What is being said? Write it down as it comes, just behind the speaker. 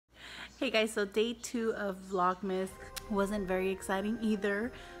Hey guys, so day 2 of Vlogmas wasn't very exciting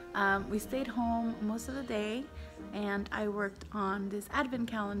either. We stayed home most of the day and I worked on this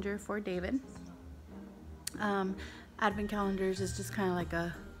advent calendar for David. Advent calendars is just kind of like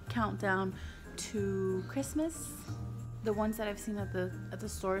a countdown to Christmas. The ones that I've seen at the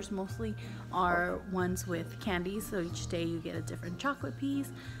stores mostly are ones with candy, so each day you get a different chocolate piece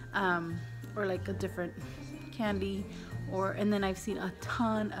or like a different candy, and then I've seen a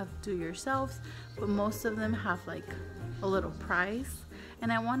ton of do-yourselves, but most of them have like a little prize,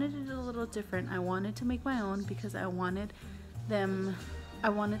 and I wanted it a little different. I wanted to make my own because I wanted the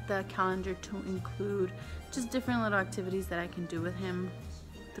calendar to include just different little activities that I can do with him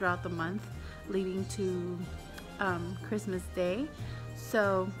throughout the month leading to Christmas Day.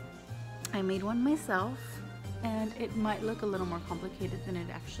 So I made one myself, and it might look a little more complicated than it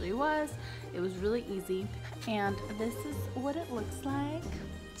actually was. It was really easy, and this is what it looks like.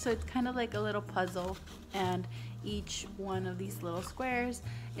 So it's kind of like a little puzzle, and each one of these little squares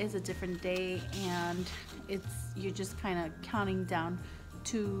is a different day, and you're just kind of counting down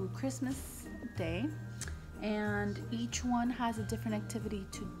to Christmas Day, and each one has a different activity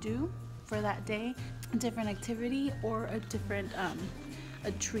to do for that day, a different activity or a different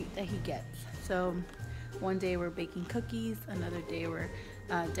a treat that he gets. So one day we're baking cookies, another day we're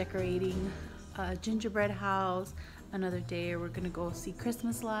decorating a gingerbread house, another day we're gonna go see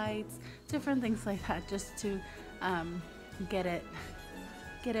Christmas lights, different things like that, just to get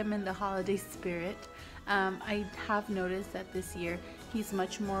him in the holiday spirit. I have noticed that this year he's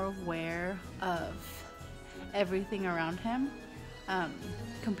much more aware of everything around him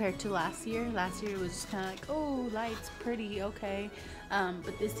compared to last year. Last year it was just kind of like, oh, lights, pretty, okay,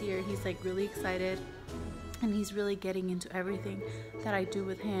 but this year he's like really excited, and he's really getting into everything that I do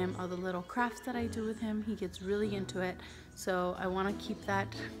with him, all the little crafts that I do with him. He gets really into it, so I want to keep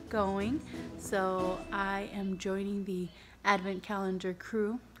that going. So I am joining the Advent Calendar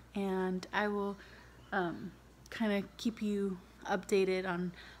crew, and I will kind of keep you updated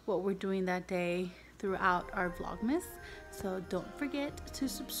on what we're doing that day throughout our Vlogmas. So don't forget to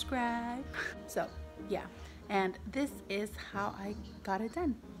subscribe. So yeah, and this is how I got it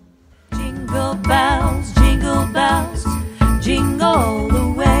done. Jingle bells, jingle all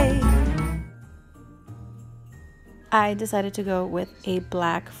the way. I decided to go with a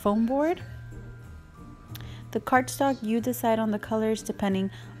black foam board. The cardstock, you decide on the colors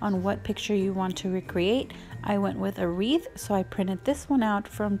depending on what picture you want to recreate. I went with a wreath, so I printed this one out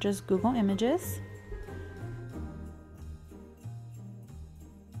from just Google Images.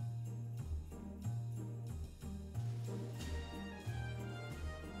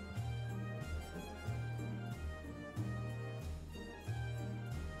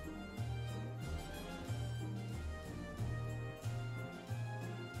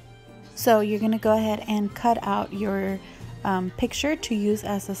 So you're going to go ahead and cut out your picture to use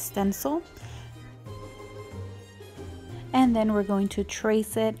as a stencil. And then we're going to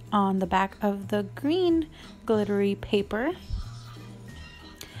trace it on the back of the green glittery paper.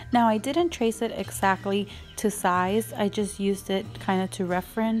 Now I didn't trace it exactly to size. I just used it kind of to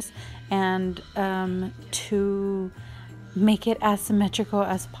reference and to make it as symmetrical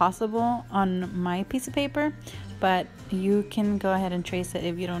as possible on my piece of paper. But you can go ahead and trace it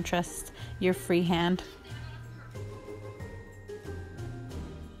if you don't trust your free hand.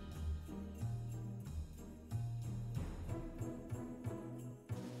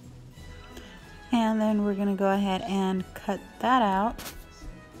 And then we're going to go ahead and cut that out.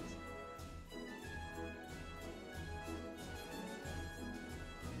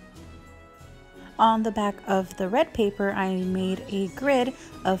 On the back of the red paper, I made a grid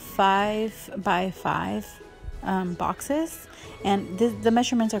of 5 by 5 boxes, and the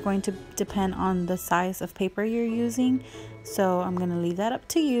measurements are going to depend on the size of paper you're using, so I'm going to leave that up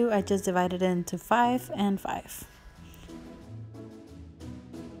to you. I just divided it into 5 and 5.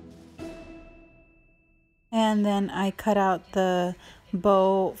 And then I cut out the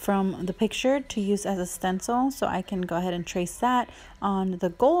bow from the picture to use as a stencil, so I can go ahead and trace that on the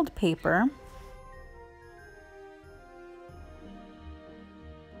gold paper.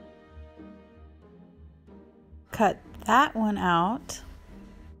 Cut that one out,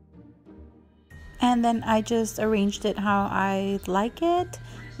 and then I just arranged it how I like it,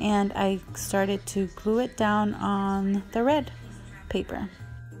 and I started to glue it down on the red paper.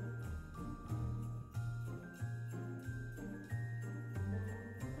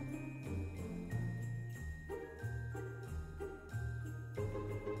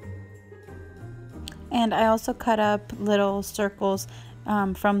 And I also cut up little circles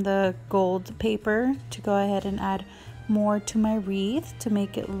from the gold paper to go ahead and add more to my wreath to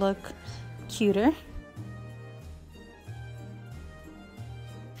make it look cuter.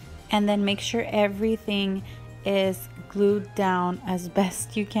 And then make sure everything is glued down as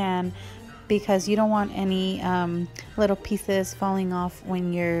best you can, because you don't want any little pieces falling off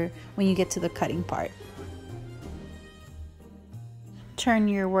when you get to the cutting part. Turn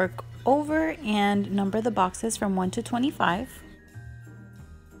your work over and number the boxes from 1 to 25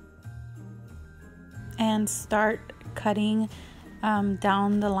 and start cutting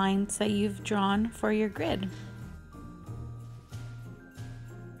down the lines that you've drawn for your grid.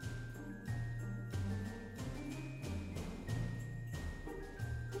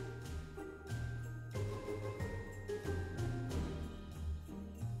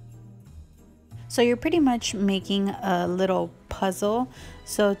 So you're pretty much making a little puzzle,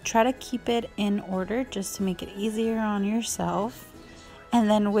 so try to keep it in order just to make it easier on yourself. And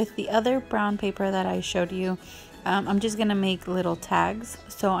then with the other brown paper that I showed you, I'm just gonna make little tags.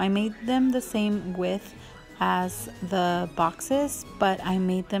 So I made them the same width as the boxes, but I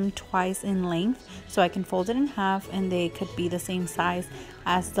made them twice in length so I can fold it in half and they could be the same size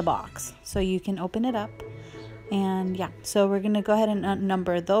as the box. So you can open it up. And yeah, so we're gonna go ahead and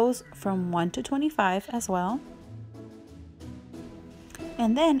number those from 1 to 25 as well.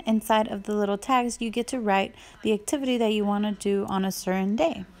 And then inside of the little tags, you get to write the activity that you want to do on a certain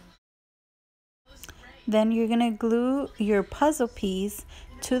day. Then you're gonna glue your puzzle piece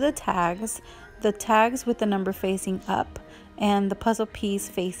to the tags with the number facing up and the puzzle piece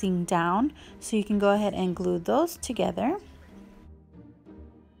facing down. So you can go ahead and glue those together.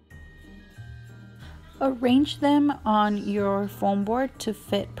 Arrange them on your foam board to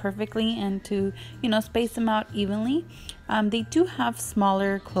fit perfectly and to, space them out evenly. They do have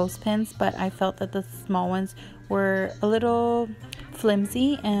smaller clothespins, but I felt that the small ones were a little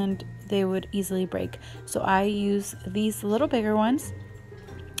flimsy and they would easily break. So I use these little bigger ones,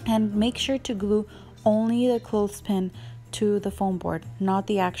 and make sure to glue only the clothespin to the foam board, not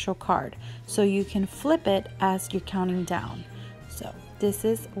the actual card, so you can flip it as you're counting down. So this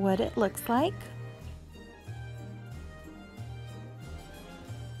is what it looks like.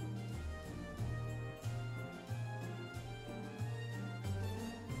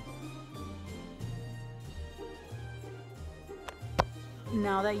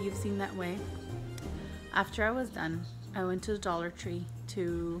 Now that you've seen that way, after I was done, I went to the Dollar Tree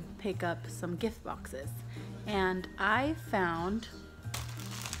to pick up some gift boxes, and I found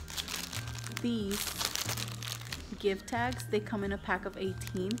these gift tags. They come in a pack of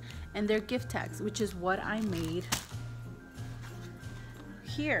 18 and they're gift tags, which is what I made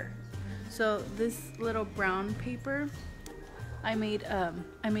here. So this little brown paper, I made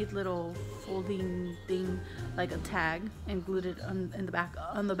little folding thing like a tag and glued it on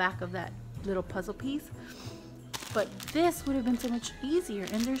the back of that little puzzle piece. But this would have been so much easier,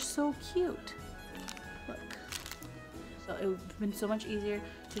 and they're so cute. Look. So it would have been so much easier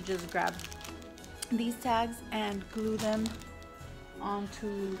to just grab these tags and glue them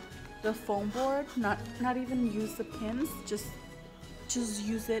onto the foam board. Not even use the pins, just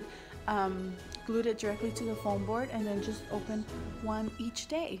use it. Glued it directly to the foam board and then just open one each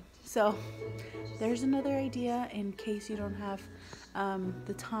day. So there's another idea in case you don't have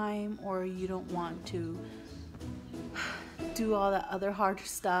the time, or you don't want to do all the other hard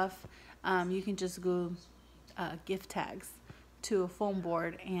stuff. You can just glue gift tags to a foam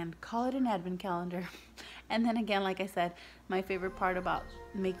board and call it an advent calendar. And then again, like I said, my favorite part about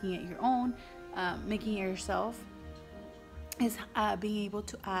making it your own, making it yourself, is being able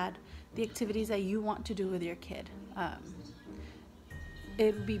to add the activities that you want to do with your kid.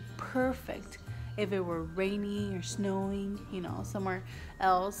 It would be perfect if it were raining or snowing, somewhere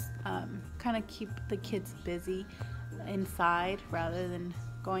else. Kind of keep the kids busy inside rather than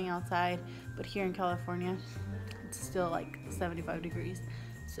going outside. But here in California, it's still like 75 degrees.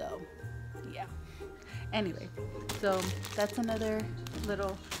 So yeah. Anyway, so that's another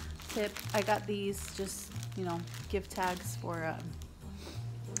little tip. I got these just, gift tags for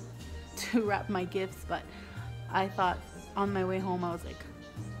to wrap my gifts, but I thought on my way home, I was like,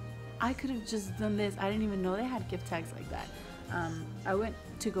 I could have just done this. I didn't even know they had gift tags like that. I went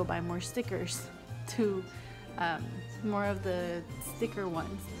to go buy more stickers, more of the sticker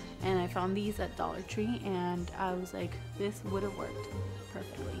ones, and I found these at Dollar Tree, and I was like, this would have worked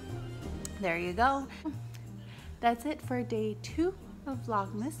perfectly. There you go. That's it for day 2 of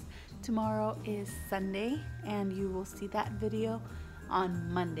Vlogmas. Tomorrow is Sunday, and you will see that video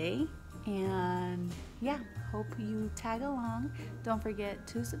on Monday. And yeah, hope you tag along. Don't forget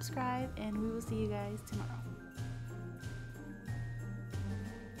to subscribe, and we will see you guys tomorrow.